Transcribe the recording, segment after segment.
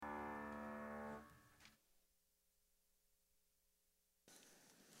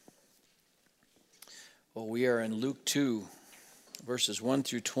Well, we are in Luke 2, verses 1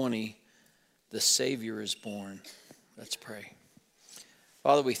 through 20. The Savior is born. Let's pray.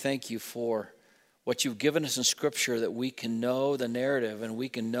 Father, we thank you for what you've given us in Scripture, that we can know the narrative and we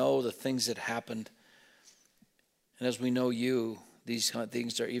can know the things that happened. And as we know you, these kind of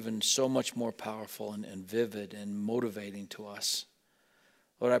things are even so much more powerful and vivid and motivating to us.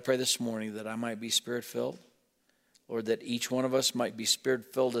 Lord, I pray this morning that I might be Spirit-filled. Lord, that each one of us might be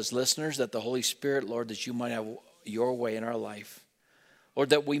Spirit-filled as listeners, that the Holy Spirit, Lord, that you might have your way in our life. Lord,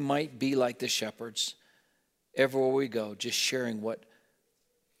 that we might be like the shepherds everywhere we go, just sharing what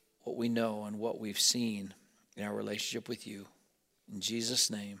we know and what we've seen in our relationship with you. In Jesus'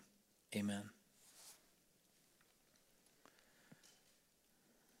 name, amen.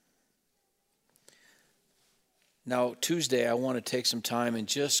 Now, Tuesday, I want to take some time and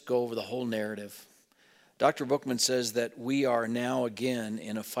just go over the whole narrative. Dr. Bookman says that we are now again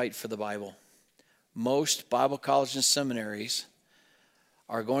in a fight for the Bible. Most Bible colleges and seminaries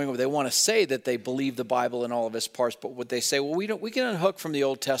are going over. They want to say that they believe the Bible in all of its parts, but what they say, well, we can unhook from the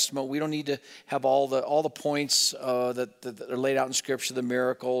Old Testament. We don't need to have all the points that are laid out in Scripture, the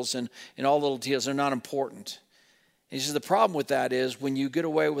miracles and all the little details. They're not important. And he says the problem with that is when you get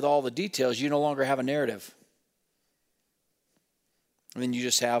away with all the details, you no longer have a narrative. And then you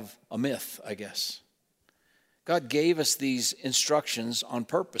just have a myth, I guess. God gave us these instructions on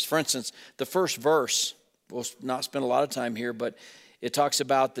purpose. For instance, the first verse, we'll not spend a lot of time here, but it talks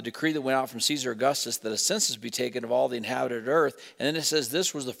about the decree that went out from Caesar Augustus that a census be taken of all the inhabited earth. And then it says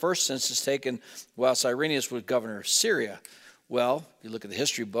this was the first census taken while Cyrenius was governor of Syria. Well, if you look at the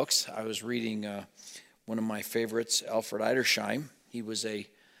history books, I was reading one of my favorites, Alfred Edersheim. He was a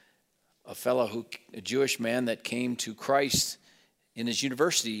Jewish man that came to Christ in his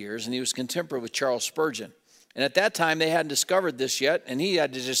university years, and he was contemporary with Charles Spurgeon. And at that time, they hadn't discovered this yet, and he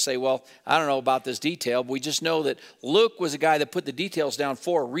had to just say, well, I don't know about this detail, but we just know that Luke was a guy that put the details down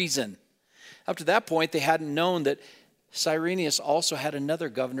for a reason. Up to that point, they hadn't known that Cyrenius also had another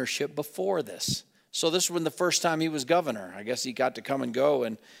governorship before this. So this was the first time he was governor. I guess he got to come and go.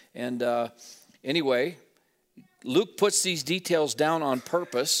 And anyway, Luke puts these details down on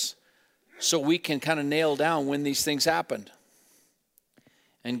purpose so we can kind of nail down when these things happened.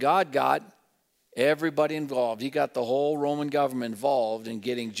 And God got everybody involved. He got the whole Roman government involved in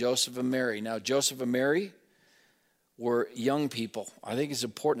getting Joseph and Mary. Now, Joseph and Mary were young people. I think it's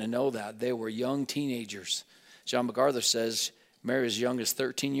important to know that. They were young teenagers. John MacArthur says Mary was as young as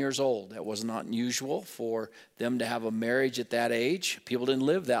 13 years old. That was not unusual for them to have a marriage at that age. People didn't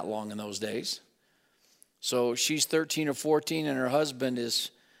live that long in those days. So she's 13 or 14, and her husband is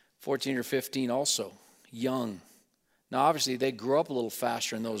 14 or 15 also, young. Now, obviously, they grew up a little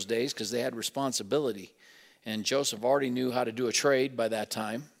faster in those days because they had responsibility. And Joseph already knew how to do a trade by that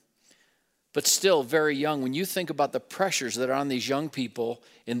time. But still very young. When you think about the pressures that are on these young people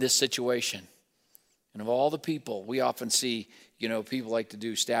in this situation. And of all the people, we often see, people like to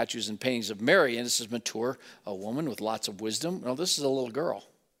do statues and paintings of Mary. And this is mature, a woman with lots of wisdom. No, this is a little girl.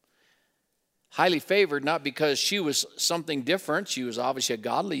 Highly favored, not because she was something different. She was obviously a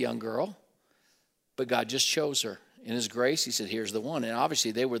godly young girl. But God just chose her. In his grace, he said, here's the one. And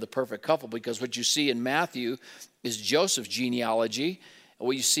obviously, they were the perfect couple because what you see in Matthew is Joseph's genealogy. And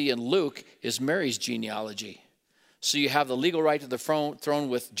what you see in Luke is Mary's genealogy. So you have the legal right to the throne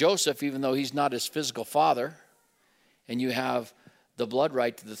with Joseph, even though he's not his physical father. And you have the blood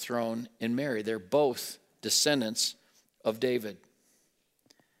right to the throne in Mary. They're both descendants of David.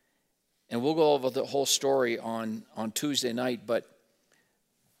 And we'll go over the whole story on Tuesday night, but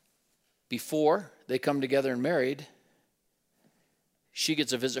before they come together and married, she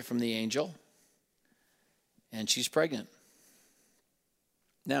gets a visit from the angel, and she's pregnant.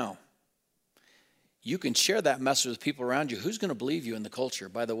 Now, you can share that message with people around you. Who's going to believe you in the culture?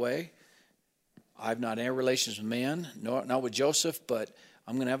 By the way, I've not had any relations with man, not with Joseph, but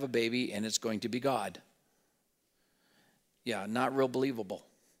I'm going to have a baby, and it's going to be God. Yeah, not real believable.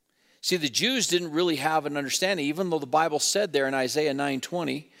 See, the Jews didn't really have an understanding, even though the Bible said there in Isaiah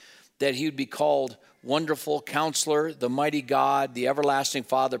 9:20, that he would be called Wonderful Counselor, the Mighty God, the Everlasting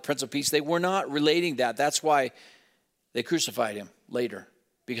Father, Prince of Peace. They were not relating that. That's why they crucified him later,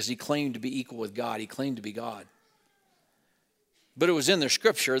 because he claimed to be equal with God. He claimed to be God. But it was in their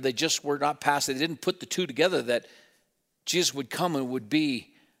scripture. They just were not passing. They didn't put the two together that Jesus would come and would be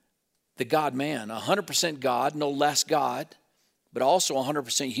the God-man, 100% God, no less God, but also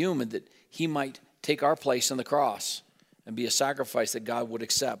 100% human, that he might take our place on the cross and be a sacrifice that God would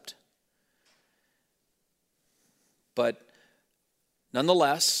accept. But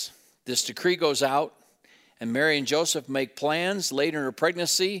nonetheless, this decree goes out, and Mary and Joseph make plans later in her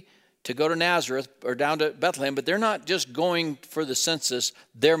pregnancy to go to Nazareth or down to Bethlehem, but they're not just going for the census,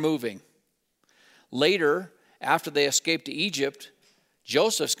 they're moving. Later, after they escape to Egypt,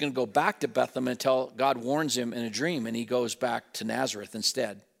 Joseph's going to go back to Bethlehem until God warns him in a dream, and he goes back to Nazareth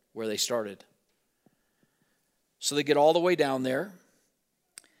instead, where they started. So they get all the way down there.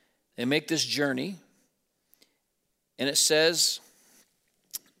 They make this journey. And it says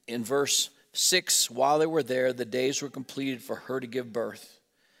in verse 6, while they were there, the days were completed for her to give birth.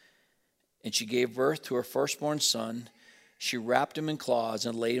 And she gave birth to her firstborn son. She wrapped him in cloths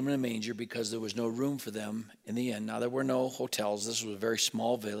and laid him in a manger because there was no room for them in the inn. Now, there were no hotels. This was a very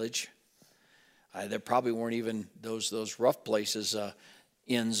small village. There probably weren't even those rough places,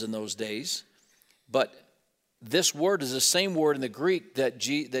 inns in those days. But this word is the same word in the Greek that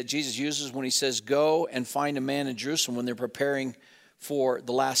Jesus uses when he says, go and find a man in Jerusalem when they're preparing for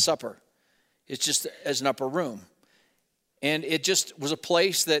the Last Supper. It's just as an upper room. And it just was a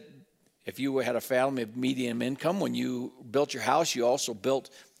place that if you had a family of medium income, when you built your house, you also built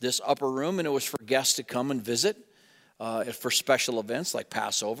this upper room, and it was for guests to come and visit for special events like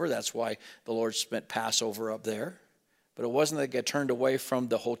Passover. That's why the Lord spent Passover up there. But it wasn't that they got turned away from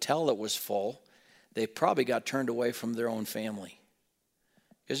the hotel that was full. They probably got turned away from their own family.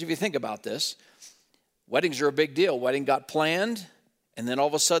 Because if you think about this, weddings are a big deal. Wedding got planned, and then all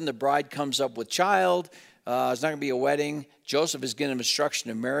of a sudden the bride comes up with child. It's not going to be a wedding. Joseph is giving instruction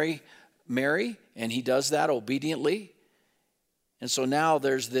to Mary, and he does that obediently. And so now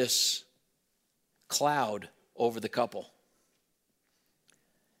there's this cloud over the couple.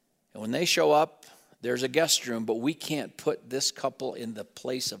 And when they show up, there's a guest room, but we can't put this couple in the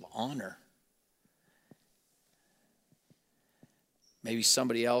place of honor. Maybe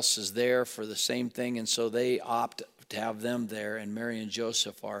somebody else is there for the same thing, and so they opt to have them there, and Mary and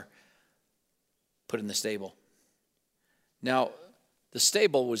Joseph are put in the stable. Now, the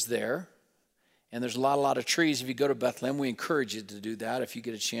stable was there, and there's a lot of trees. If you go to Bethlehem, we encourage you to do that if you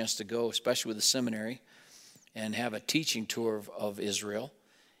get a chance to go, especially with the seminary, and have a teaching tour of Israel.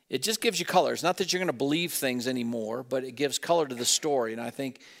 It just gives you color. It's not that you're going to believe things anymore, but it gives color to the story, and I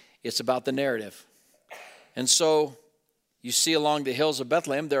think it's about the narrative. And so you see along the hills of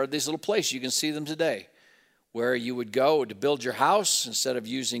Bethlehem, there are these little places. You can see them today where you would go to build your house. Instead of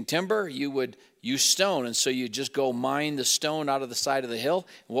using timber, you would use stone. And so you just go mine the stone out of the side of the hill.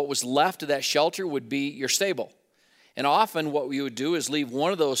 And what was left of that shelter would be your stable. And often what you would do is leave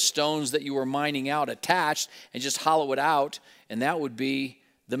one of those stones that you were mining out attached and just hollow it out. And that would be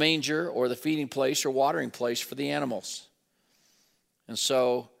the manger or the feeding place or watering place for the animals. And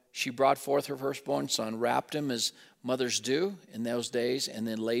so she brought forth her firstborn son, wrapped him as mothers do in those days, and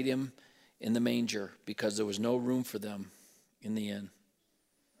then laid him in the manger because there was no room for them in the inn.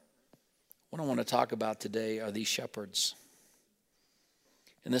 What I want to talk about today are these shepherds.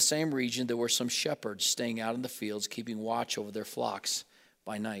 In the same region, there were some shepherds staying out in the fields, keeping watch over their flocks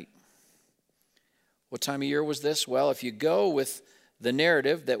by night. What time of year was this? Well, if you go with the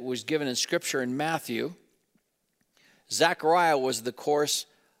narrative that was given in Scripture in Matthew, Zechariah was the course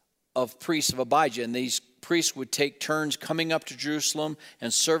of priests of Abijah, and these priests would take turns coming up to Jerusalem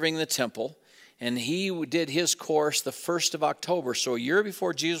and serving the temple, and he did his course the 1st of October, so a year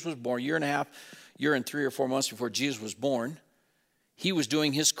before Jesus was born, year and 3 or 4 months before Jesus was born, he was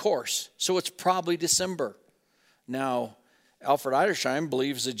doing his course, so it's probably December. Now, Alfred Edersheim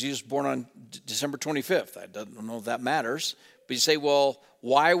believes that Jesus was born on December 25th. I don't know if that matters, but you say, well,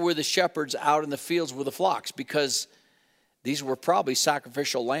 why were the shepherds out in the fields with the flocks? Because these were probably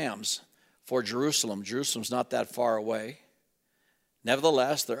sacrificial lambs for Jerusalem. Jerusalem's not that far away.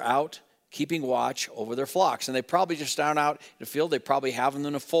 Nevertheless, they're out keeping watch over their flocks. And they probably just down out in the field. They probably have them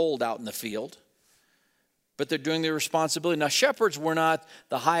in a fold out in the field. But they're doing their responsibility. Now, shepherds were not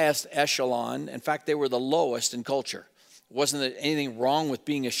the highest echelon. In fact, they were the lowest in culture. It wasn't anything wrong with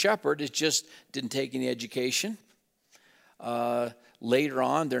being a shepherd. It just didn't take any education. Later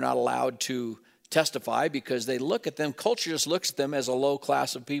on, they're not allowed to testify because they look at them, culture just looks at them as a low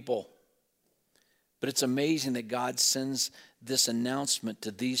class of people. But it's amazing that God sends this announcement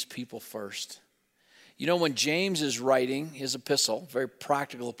to these people first. You know, when James is writing his epistle, very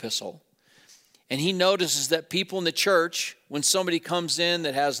practical epistle, and he notices that people in the church, when somebody comes in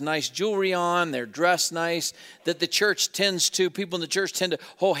that has nice jewelry on, they're dressed nice, that people in the church tend to,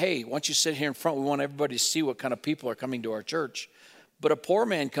 oh, hey, why don't you sit here in front? We want everybody to see what kind of people are coming to our church. But a poor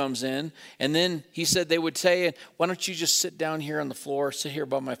man comes in, and then he said they would say, why don't you just sit down here on the floor, sit here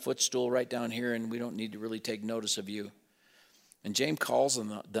by my footstool right down here, and we don't need to really take notice of you. And James calls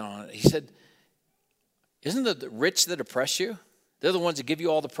them on it. He said, isn't it the rich that oppress you? They're the ones that give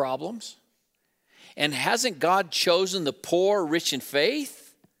you all the problems. And hasn't God chosen the poor, rich in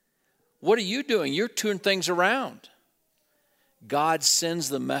faith? What are you doing? You're turning things around. God sends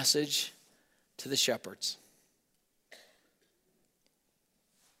the message to the shepherds.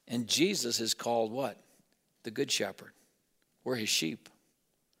 And Jesus is called what? The Good Shepherd. We're his sheep.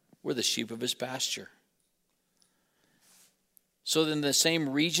 We're the sheep of his pasture. So in the same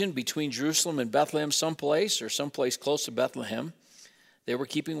region between Jerusalem and Bethlehem, someplace close to Bethlehem, they were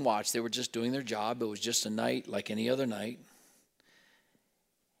keeping watch. They were just doing their job. It was just a night like any other night.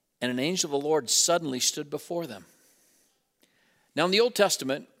 And an angel of the Lord suddenly stood before them. Now in the Old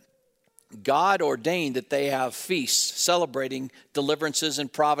Testament, God ordained that they have feasts celebrating deliverances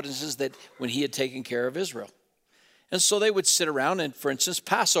and providences that when he had taken care of Israel. And so they would sit around and, for instance,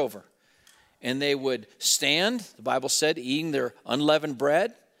 Passover. And they would stand, the Bible said, eating their unleavened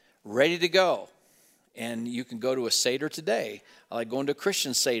bread, ready to go. And you can go to a Seder today. I like going to a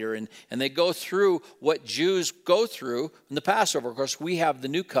Christian Seder. And they go through what Jews go through in the Passover. Of course, we have the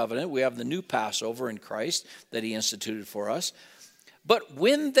new covenant. We have the new Passover in Christ that he instituted for us. But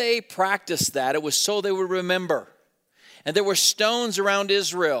when they practiced that, it was so they would remember. And there were stones around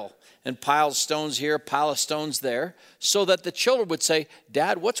Israel, and piles of stones here, pile of stones there, so that the children would say,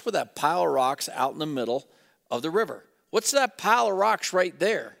 Dad, what's with that pile of rocks out in the middle of the river? What's that pile of rocks right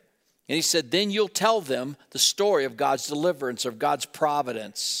there? And he said, then you'll tell them the story of God's deliverance, of God's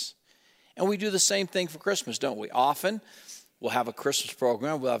providence. And we do the same thing for Christmas, don't we? Often we'll have a Christmas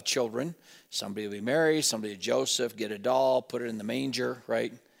program. We'll have children. Somebody will be Mary, somebody Joseph, get a doll, put it in the manger,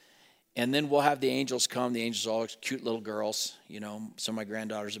 right? And then we'll have the angels come. The angels are all cute little girls. You know, some of my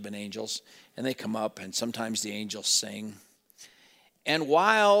granddaughters have been angels. And they come up, and sometimes the angels sing. And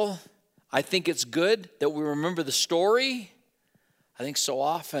while I think it's good that we remember the story, I think so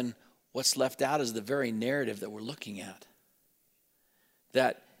often what's left out is the very narrative that we're looking at.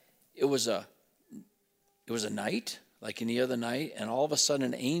 That it was a night, like any other night, and all of a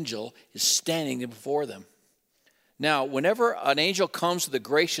sudden an angel is standing before them. Now, whenever an angel comes with a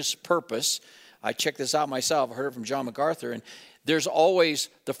gracious purpose, I checked this out myself, I heard it from John MacArthur, and there's always,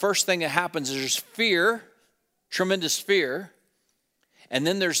 the first thing that happens is there's fear, tremendous fear, and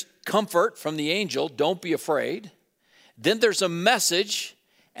then there's comfort from the angel, don't be afraid. Then there's a message,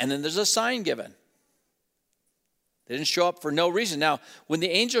 and then there's a sign given. They didn't show up for no reason. Now, when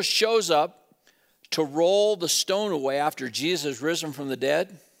the angel shows up to roll the stone away after Jesus has risen from the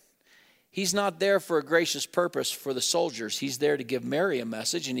dead, he's not there for a gracious purpose for the soldiers. He's there to give Mary a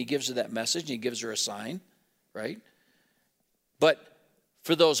message, and he gives her that message, and he gives her a sign, right? But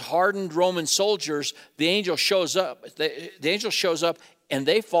for those hardened Roman soldiers, the angel shows up. The angel shows up, and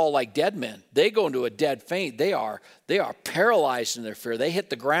they fall like dead men. They go into a dead faint. They are paralyzed in their fear. They hit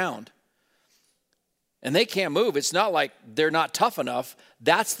the ground, and they can't move. It's not like they're not tough enough.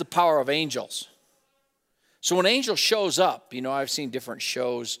 That's the power of angels. So when an angel shows up, you know, I've seen different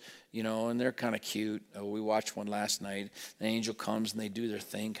shows, you know, and they're kind of cute. We watched one last night. The angel comes and they do their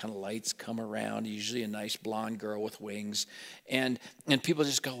thing, kind of lights come around, usually a nice blonde girl with wings. And people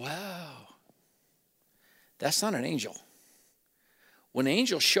just go, wow, that's not an angel. When an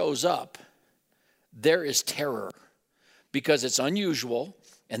angel shows up, there is terror because it's unusual.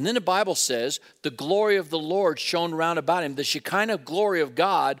 And then the Bible says the glory of the Lord shone round about him. The Shekinah glory of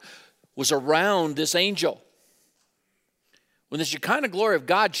God was around this angel. When the Shekinah glory of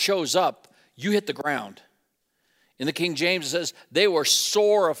God shows up, you hit the ground. In the King James, it says, they were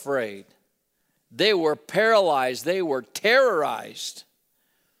sore afraid. They were paralyzed. They were terrorized.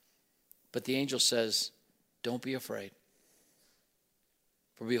 But the angel says, don't be afraid.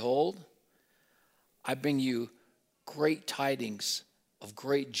 For behold, I bring you great tidings of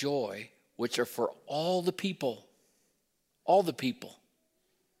great joy, which are for all the people. All the people.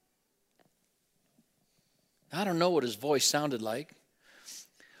 I don't know what his voice sounded like.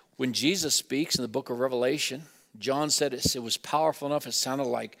 When Jesus speaks in the book of Revelation, John said it was powerful enough, it sounded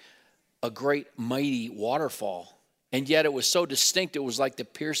like a great mighty waterfall. And yet it was so distinct, it was like the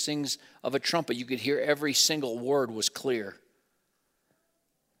piercings of a trumpet. You could hear every single word was clear.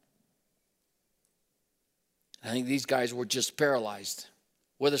 I think these guys were just paralyzed.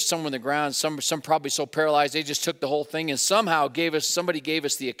 Whether some on the ground, some probably so paralyzed, they just took the whole thing and somehow somebody gave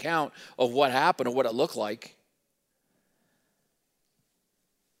us the account of what happened or what it looked like.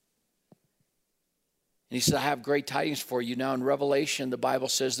 And he said, I have great tidings for you. Now in Revelation, the Bible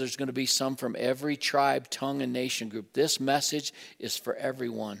says there's going to be some from every tribe, tongue, and nation group. This message is for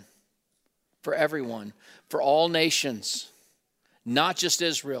everyone. For everyone. For all nations. Not just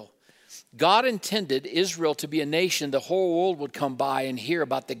Israel. God intended Israel to be a nation the whole world would come by and hear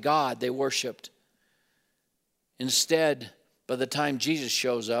about the God they worshiped. Instead, by the time Jesus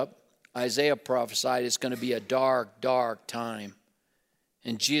shows up, Isaiah prophesied it's going to be a dark, dark time.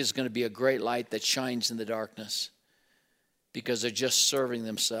 And Jesus is going to be a great light that shines in the darkness because they're just serving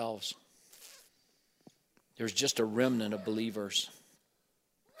themselves. There's just a remnant of believers.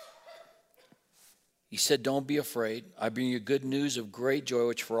 He said, don't be afraid. I bring you good news of great joy,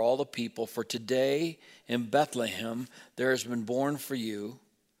 which for all the people. For today in Bethlehem there has been born for you,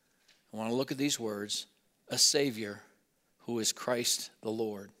 I want to look at these words, a Savior who is Christ the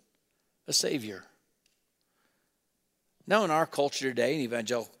Lord. A Savior. Now in our culture today, in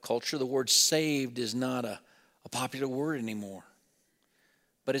evangelical culture, the word saved is not a popular word anymore.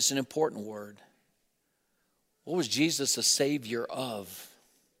 But it's an important word. What was Jesus a Savior of?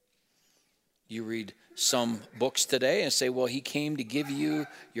 You read some books today and say, well, he came to give you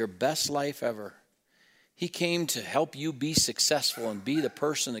your best life ever. He came to help you be successful and be the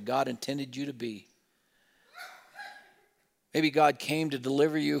person that God intended you to be. Maybe God came to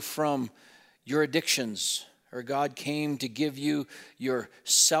deliver you from your addictions, or God came to give you your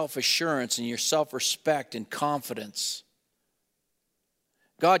self-assurance and your self-respect and confidence.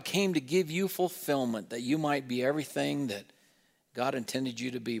 God came to give you fulfillment that you might be everything that God intended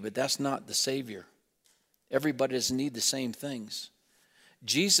you to be, but that's not the Savior. Everybody doesn't need the same things.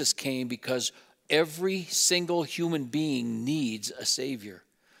 Jesus came because every single human being needs a Savior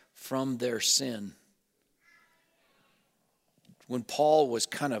from their sin. When Paul was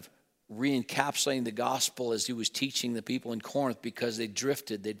kind of re-encapsulating the gospel as he was teaching the people in Corinth because they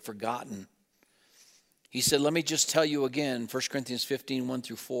drifted, they'd forgotten. He said, let me just tell you again, 1 Corinthians 15,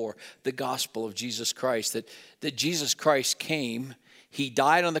 1-4, the gospel of Jesus Christ, that Jesus Christ came, he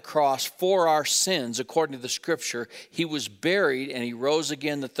died on the cross for our sins according to the Scripture. He was buried and he rose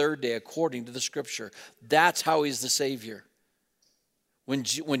again the third day according to the Scripture. That's how he's the Savior. When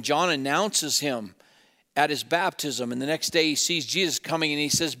John announces him at his baptism, and the next day he sees Jesus coming and he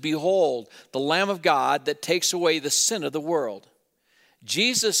says, behold, the Lamb of God that takes away the sin of the world.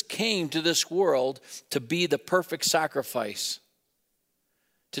 Jesus came to this world to be the perfect sacrifice,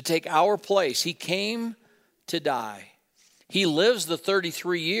 to take our place. He came to die. He lives the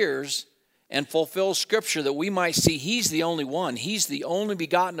 33 years and fulfills Scripture that we might see he's the only one. He's the only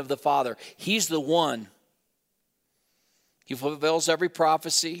begotten of the Father. He's the one. He fulfills every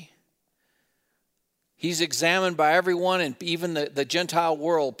prophecy. He's examined by everyone, and even the Gentile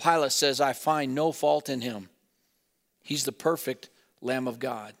world. Pilate says, I find no fault in him. He's the perfect Lamb of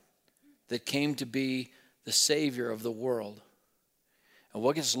God that came to be the Savior of the world. And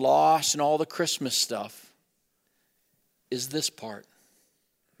what gets lost in all the Christmas stuff is this part.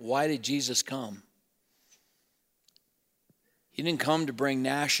 Why did Jesus come? He didn't come to bring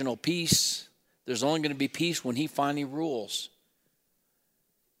national peace. There's only going to be peace when he finally rules.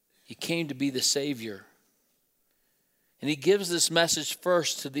 He came to be the Savior. And he gives this message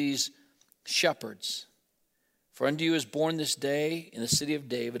first to these shepherds. For unto you is born this day in the city of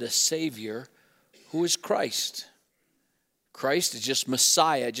David a Savior who is Christ. Christ is just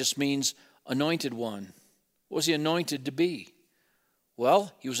Messiah. It just means anointed one. What was he anointed to be?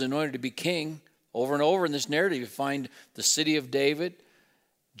 Well, he was anointed to be king. Over and over in this narrative, you find the city of David,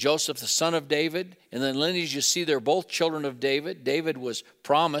 Joseph, the son of David. And then lineage, you see they're both children of David. David was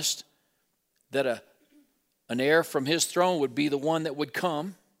promised that an heir from his throne would be the one that would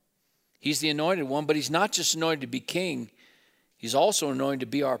come. He's the anointed one, but he's not just anointed to be king. He's also anointed to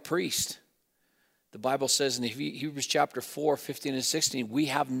be our priest. The Bible says in Hebrews chapter 4, 15 and 16, we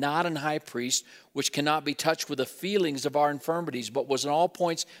have not an high priest which cannot be touched with the feelings of our infirmities, but was in all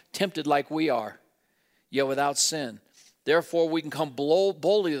points tempted like we are, yet without sin. Therefore, we can come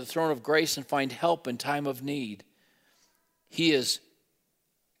boldly to the throne of grace and find help in time of need. He is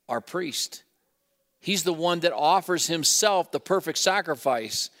our priest. He's the one that offers himself the perfect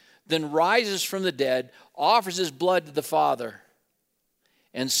sacrifice, then rises from the dead, offers his blood to the Father,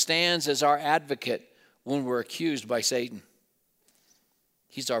 and stands as our advocate when we're accused by Satan.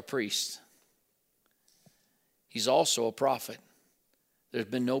 He's our priest. He's also a prophet. There's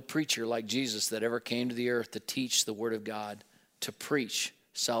been no preacher like Jesus that ever came to the earth to teach the Word of God, to preach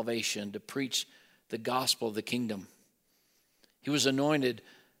salvation, to preach the gospel of the kingdom. He was anointed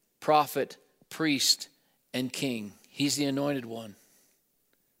prophet, priest, and king. He's the anointed one.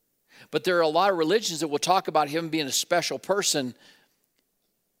 But there are a lot of religions that will talk about him being a special person,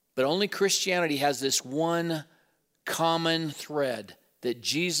 but only Christianity has this one common thread, that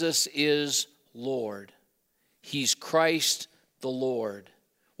Jesus is Lord. He's Christ the Lord.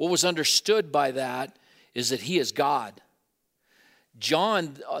 What was understood by that is that he is God.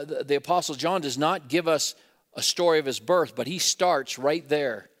 John, the Apostle John, does not give us a story of his birth, but he starts right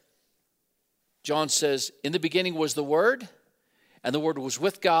there. John says, in the beginning was the Word, and the Word was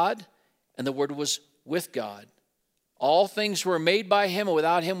with God, and the Word was with God. All things were made by him, and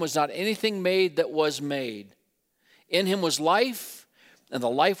without him was not anything made that was made. In him was life, and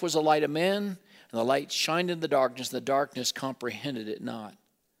the life was the light of men, and the light shined in the darkness, and the darkness comprehended it not.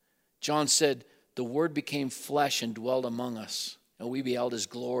 John said, the Word became flesh and dwelt among us, and we beheld his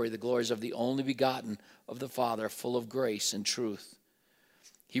glory, the glories of the only begotten of the Father, full of grace and truth.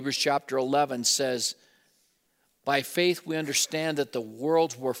 Hebrews chapter 11 says, by faith we understand that the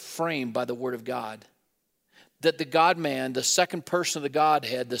worlds were framed by the Word of God, that the God-man, the second person of the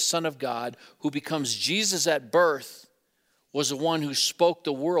Godhead, the Son of God, who becomes Jesus at birth, was the one who spoke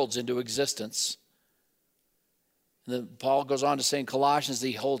the worlds into existence. And then Paul goes on to say in Colossians that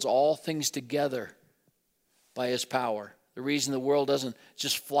he holds all things together by his power. The reason the world doesn't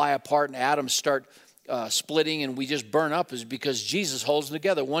just fly apart and atoms start splitting and we just burn up is because Jesus holds them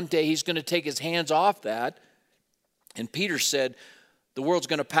together. One day he's going to take his hands off that. And Peter said, the world's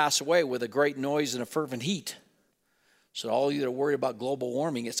going to pass away with a great noise and a fervent heat. So all of you that are worried about global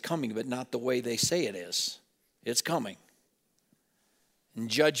warming, it's coming, but not the way they say it is. It's coming. And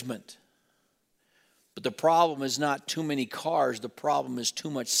judgment. But the problem is not too many cars. The problem is too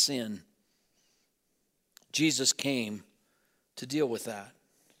much sin. Jesus came to deal with that.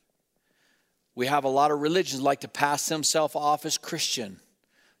 We have a lot of religions like to pass themselves off as Christian.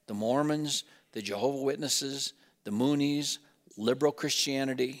 The Mormons, the Jehovah's Witnesses, the Moonies, liberal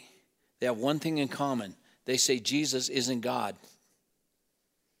Christianity. They have one thing in common. They say Jesus isn't God.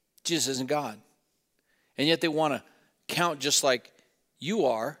 Jesus isn't God. And yet they want to count just like you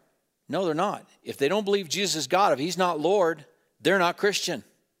are. No, they're not. If they don't believe Jesus is God, if he's not Lord, they're not Christian.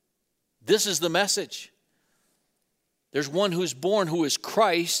 This is the message. There's one who's born who is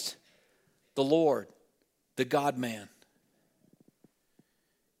Christ, the Lord, the God-man.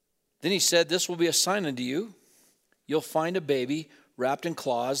 Then he said, this will be a sign unto you. You'll find a baby wrapped in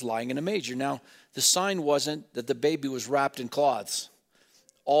cloths lying in a manger. Now, the sign wasn't that the baby was wrapped in cloths.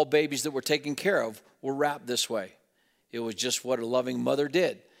 All babies that were taken care of were wrapped this way. It was just what a loving mother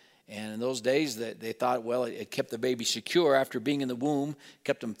did. And in those days, they thought, well, it kept the baby secure after being in the womb,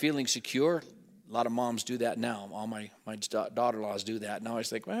 kept them feeling secure. A lot of moms do that now. All my daughter-in-laws do that. Now I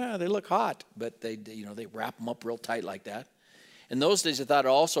think, well, they look hot, but they wrap them up real tight like that. In those days, they thought it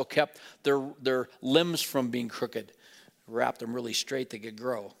also kept their limbs from being crooked. Wrapped them really straight, they could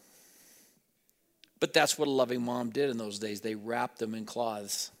grow. But that's what a loving mom did in those days. They wrapped them in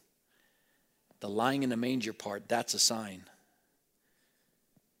cloths. The lying in the manger part, that's a sign.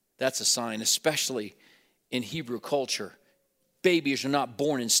 That's a sign, especially in Hebrew culture. Babies are not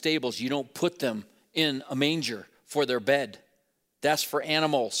born in stables. You don't put them in a manger for their bed. That's for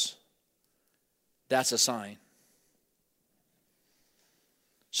animals. That's a sign.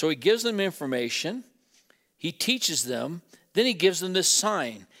 So he gives them information. He teaches them. Then he gives them this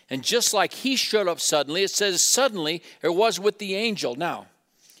sign. And just like he showed up suddenly, it says suddenly it was with the angel. Now,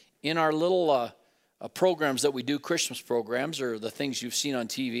 in our little programs that we do, Christmas programs, or the things you've seen on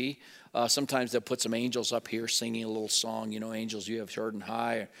TV, sometimes they'll put some angels up here singing a little song, angels you have heard and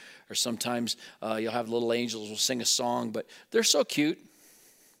high, or sometimes you'll have little angels will sing a song, but they're so cute.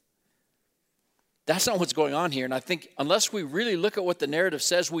 That's not what's going on here, and I think unless we really look at what the narrative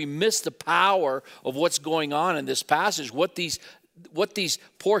says, we miss the power of what's going on in this passage, what these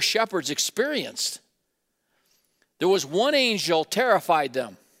poor shepherds experienced. There was one angel terrified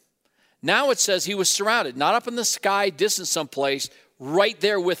them. Now it says he was surrounded, not up in the sky, distant someplace, right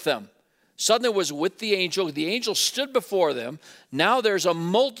there with them. Suddenly it was with the angel. The angel stood before them. Now there's a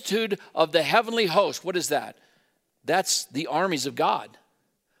multitude of the heavenly host. What is that? That's the armies of God.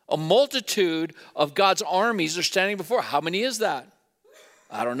 A multitude of God's armies are standing before. How many is that?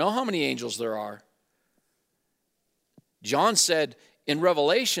 I don't know how many angels there are. John said in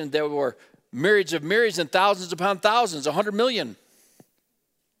Revelation there were myriads of myriads and thousands upon thousands, 100 million.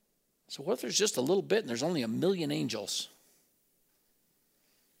 So what if there's just a little bit and there's only 1 million angels?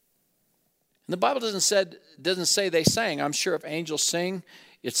 And the Bible doesn't say they sang. I'm sure if angels sing,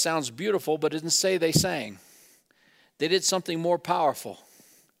 it sounds beautiful, but it didn't say they sang. They did something more powerful.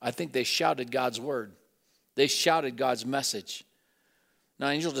 I think they shouted God's word. They shouted God's message. Now,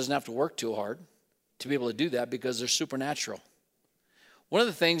 an angel doesn't have to work too hard to be able to do that because they're supernatural. One of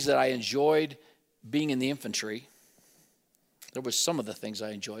the things that I enjoyed being in the infantry, there was some of the things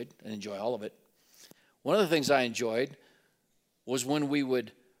I enjoyed. I didn't enjoy all of it. One of the things I enjoyed was when we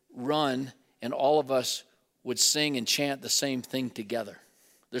would run and all of us would sing and chant the same thing together.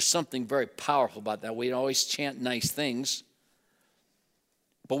 There's something very powerful about that. We'd always chant nice things,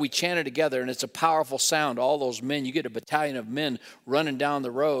 but we chanted together, and it's a powerful sound. All those men, you get a battalion of men running down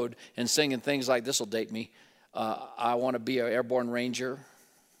the road and singing things like, this will date me, I want to be an airborne ranger.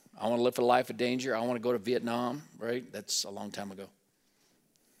 I want to live a life of danger. I want to go to Vietnam, right? That's a long time ago.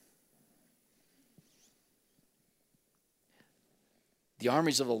 The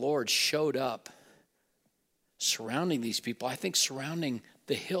armies of the Lord showed up surrounding these people, I think surrounding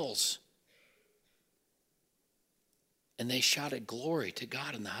the hills. And they shouted glory to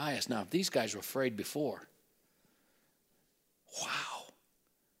God in the highest. Now, if these guys were afraid before, wow.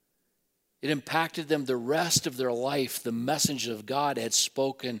 It impacted them the rest of their life. The message of God had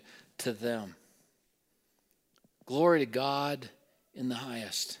spoken to them. Glory to God in the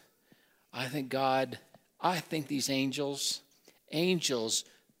highest. I think these angels,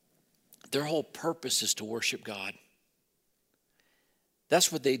 their whole purpose is to worship God.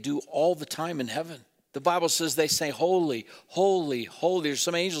 That's what they do all the time in heaven. The Bible says they say, holy, holy, holy. There's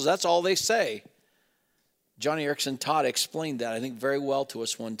some angels, that's all they say. Johnny Erickson Todd explained that, I think, very well to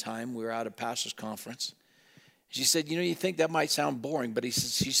us one time. We were at a pastor's conference. She said, you think that might sound boring, but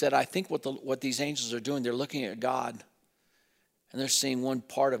she said, I think what these angels are doing, they're looking at God, and they're seeing one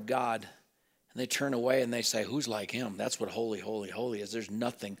part of God, and they turn away and they say, who's like him? That's what holy, holy, holy is. There's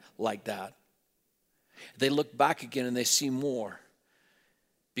nothing like that. They look back again and they see more.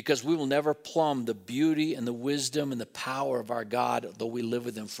 Because we will never plumb the beauty and the wisdom and the power of our God, though we live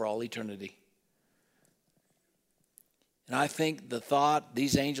with him for all eternity. And I think the thought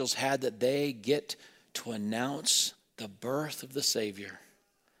these angels had that they get to announce the birth of the Savior,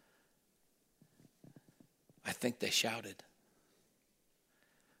 I think they shouted,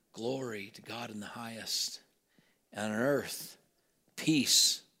 glory to God in the highest, and on earth,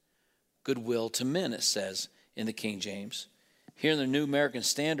 peace, goodwill to men, it says in the King James. Here in the New American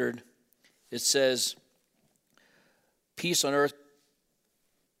Standard, it says, peace on earth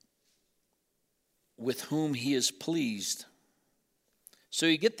with whom he is pleased. So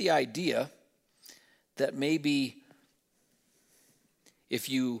you get the idea that maybe if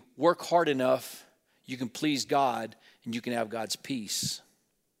you work hard enough, you can please God and you can have God's peace.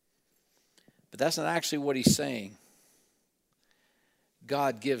 But that's not actually what he's saying.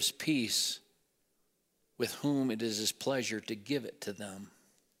 God gives peace with whom it is his pleasure to give it to them.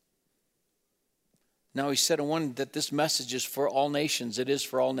 Now he said in one that this message is for all nations. It is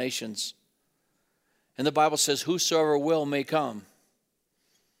for all nations. And the Bible says, whosoever will may come.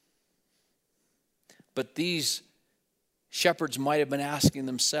 But these shepherds might have been asking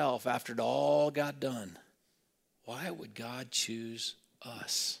themselves after it all got done, why would God choose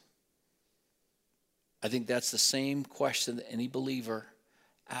us? I think that's the same question that any believer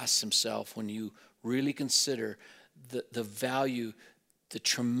asks himself when you really consider the value, the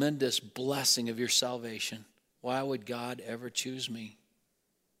tremendous blessing of your salvation. Why would God ever choose me?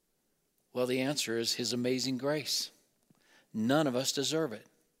 Well, the answer is his amazing grace. None of us deserve it.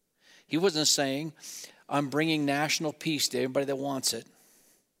 He wasn't saying, I'm bringing national peace to everybody that wants it.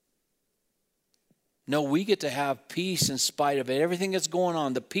 No, we get to have peace in spite of it. Everything that's going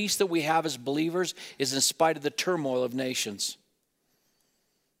on, the peace that we have as believers is in spite of the turmoil of nations.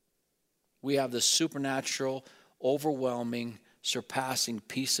 We have the supernatural, overwhelming, surpassing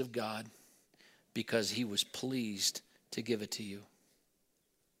peace of God because he was pleased to give it to you.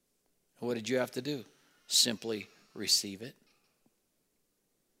 What did you have to do? Simply receive it.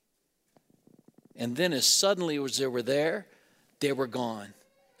 And then as suddenly as they were there, they were gone.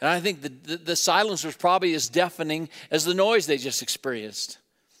 And I think the silence was probably as deafening as the noise they just experienced.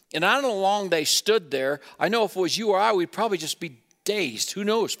 And I don't know how long they stood there. I know if it was you or I, we'd probably just be dazed. Who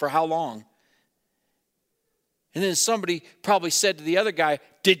knows for how long? And then somebody probably said to the other guy,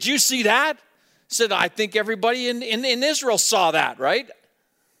 did you see that? Said, I think everybody in Israel saw that, right?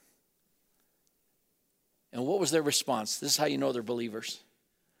 And what was their response? This is how you know they're believers.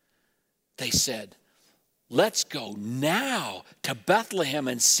 They said, let's go now to Bethlehem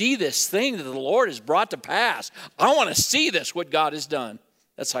and see this thing that the Lord has brought to pass. I want to see this, what God has done.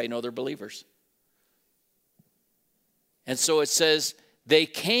 That's how you know they're believers. And so it says, they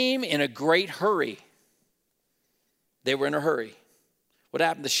came in a great hurry. They were in a hurry. What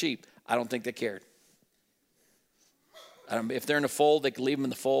happened to the sheep? I don't think they cared. If they're in the fold, they can leave them in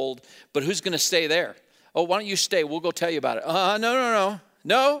the fold. But who's going to stay there? Oh, why don't you stay? We'll go tell you about it.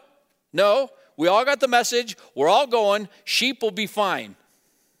 No. We all got the message. We're all going. Sheep will be fine.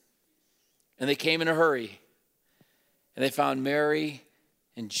 And they came in a hurry. And they found Mary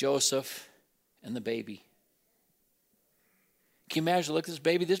and Joseph and the baby. Can you imagine, look at this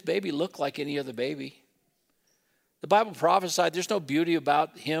baby? This baby looked like any other baby. The Bible prophesied there's no beauty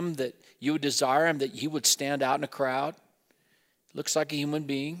about him that you would desire him, that he would stand out in a crowd. Looks like a human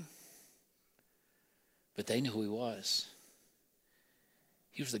being. But they knew who he was.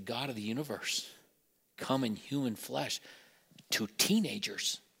 He was the God of the universe, come in human flesh to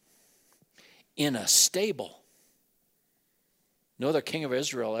teenagers. in a stable. No other king of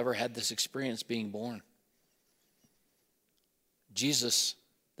Israel ever had this experience being born. Jesus,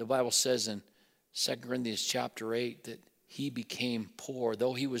 the Bible says in 2 Corinthians chapter 8 that he became poor.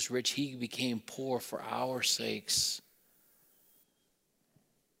 Though he was rich, he became poor for our sakes.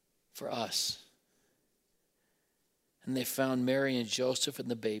 For us. And they found Mary and Joseph and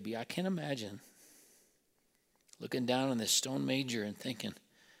the baby. I can't imagine looking down on this stone manger and thinking,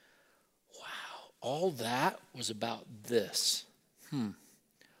 wow, all that was about this.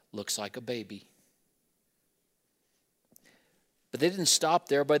 Looks like a baby. But they didn't stop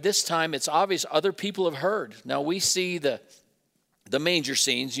there. By this time, it's obvious other people have heard. Now, we see the manger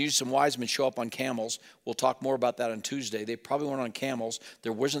scenes. Usually some wise men show up on camels. We'll talk more about that on Tuesday. They probably weren't on camels.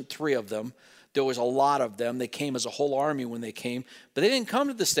 There wasn't 3 of them. There was a lot of them. They came as a whole army when they came. But they didn't come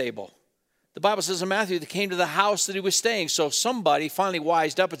to the stable. The Bible says in Matthew, they came to the house that he was staying. So somebody finally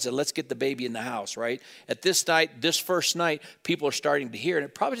wised up and said, let's get the baby in the house, right? At this night, this first night, people are starting to hear. And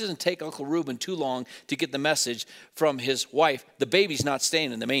it probably doesn't take Uncle Reuben too long to get the message from his wife. The baby's not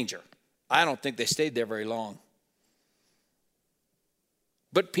staying in the manger. I don't think they stayed there very long.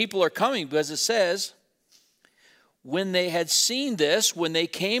 But people are coming because it says, when they had seen this, when they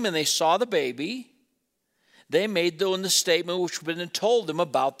came and they saw the baby, they made the statement which had been told them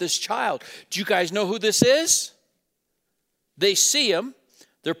about this child. Do you guys know who this is? They see him.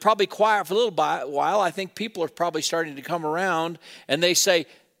 They're probably quiet for a little while. I think people are probably starting to come around, and they say,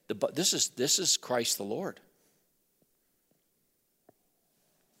 this is Christ the Lord.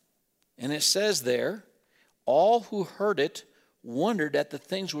 And it says there, all who heard it wondered at the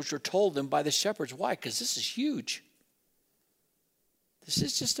things which were told them by the shepherds. Why? Because this is huge. This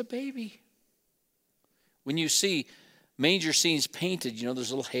is just a baby. When you see manger scenes painted,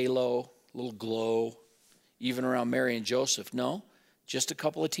 there's a little halo, a little glow, even around Mary and Joseph. No, just a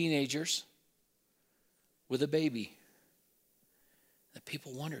couple of teenagers with a baby. The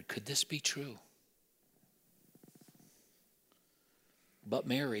people wondered, could this be true? But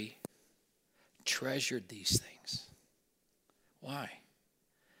Mary treasured these things. Why?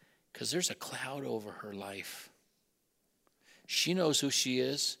 Because there's a cloud over her life. She knows who she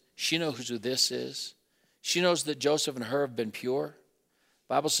is. She knows who this is. She knows that Joseph and her have been pure.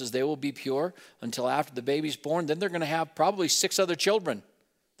 The Bible says they will be pure until after the baby's born. Then they're going to have probably 6 other children.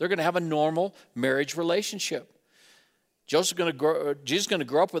 They're going to have a normal marriage relationship. Jesus is going to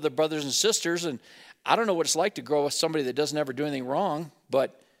grow up with their brothers and sisters. And I don't know what it's like to grow with somebody that doesn't ever do anything wrong.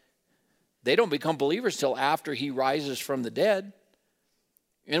 But they don't become believers till after he rises from the dead.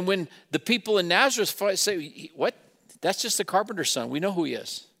 And when the people in Nazareth say, what? That's just the carpenter's son. We know who he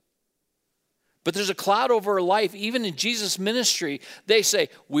is. But there's a cloud over her life. Even in Jesus' ministry, they say,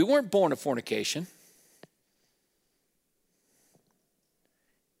 we weren't born of fornication.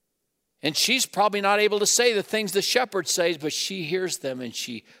 And she's probably not able to say the things the shepherd says, but she hears them and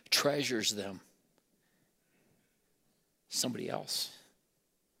she treasures them. Somebody else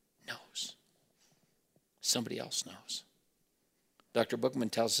knows. Somebody else knows. Dr. Bookman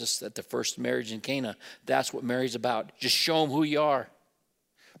tells us that the first marriage in Cana, that's what Mary's about. Just show them who you are.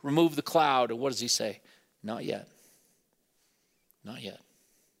 Remove the cloud. And what does he say? Not yet. Not yet.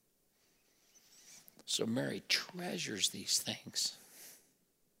 So Mary treasures these things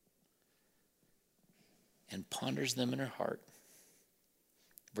and ponders them in her heart.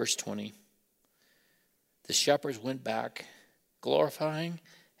 Verse 20. The shepherds went back, glorifying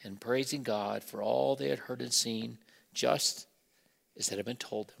and praising God for all they had heard and seen, just as it had been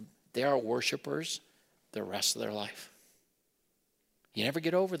told them. They are worshipers the rest of their life. You never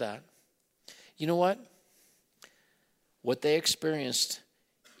get over that. You know what? What they experienced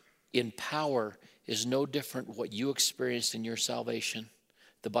in power is no different what you experienced in your salvation.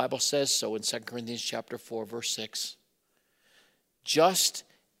 The Bible says so in 2 Corinthians chapter 4, verse 6. Just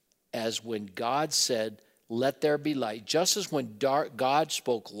as when God said, let there be light, just as when God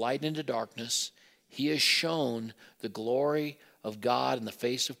spoke light into darkness, he has shown the glory of God in the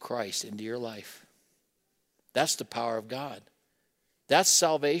face of Christ into your life. That's the power of God. That's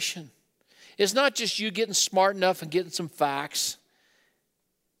salvation. It's not just you getting smart enough and getting some facts.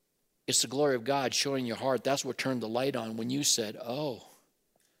 It's the glory of God showing your heart. That's what turned the light on when you said, oh,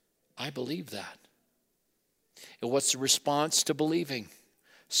 I believe that. And what's the response to believing?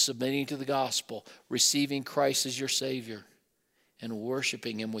 Submitting to the gospel, receiving Christ as your Savior, and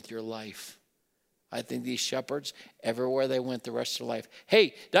worshiping him with your life. I think these shepherds, everywhere they went the rest of their life.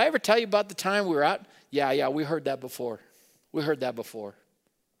 Hey, did I ever tell you about the time we were out? Yeah, we heard that before. We heard that before.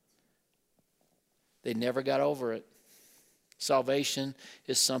 They never got over it. Salvation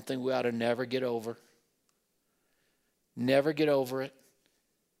is something we ought to never get over. Never get over it.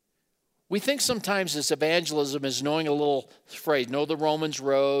 We think sometimes this evangelism is knowing a little phrase, know the Romans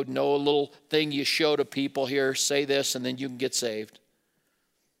road, know a little thing you show to people here, say this, and then you can get saved.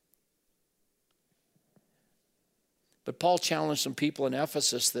 But Paul challenged some people in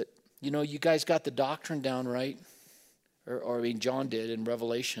Ephesus that, you guys got the doctrine down right. Or John did in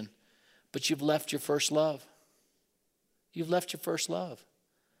Revelation. But you've left your first love. You've left your first love.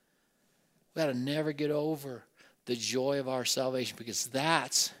 We got to never get over the joy of our salvation, because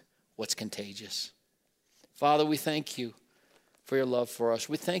that's what's contagious. Father, we thank you for your love for us.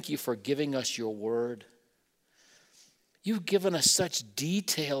 We thank you for giving us your word. You've given us such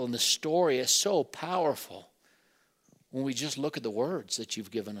detail in the story. It's so powerful when we just look at the words that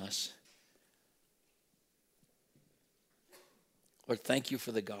you've given us. Lord, thank you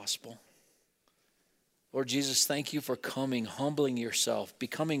for the gospel. Lord Jesus, thank you for coming, humbling yourself,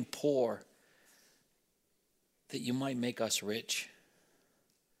 becoming poor, that you might make us rich.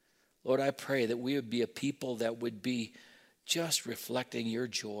 Lord, I pray that we would be a people that would be just reflecting your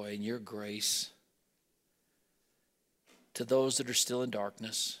joy and your grace to those that are still in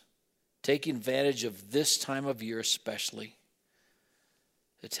darkness, taking advantage of this time of year especially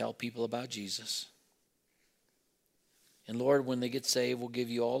to tell people about Jesus. And Lord, when they get saved, we'll give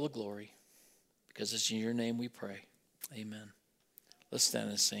you all the glory, because it's in your name we pray. Amen. Let's stand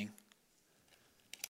and sing.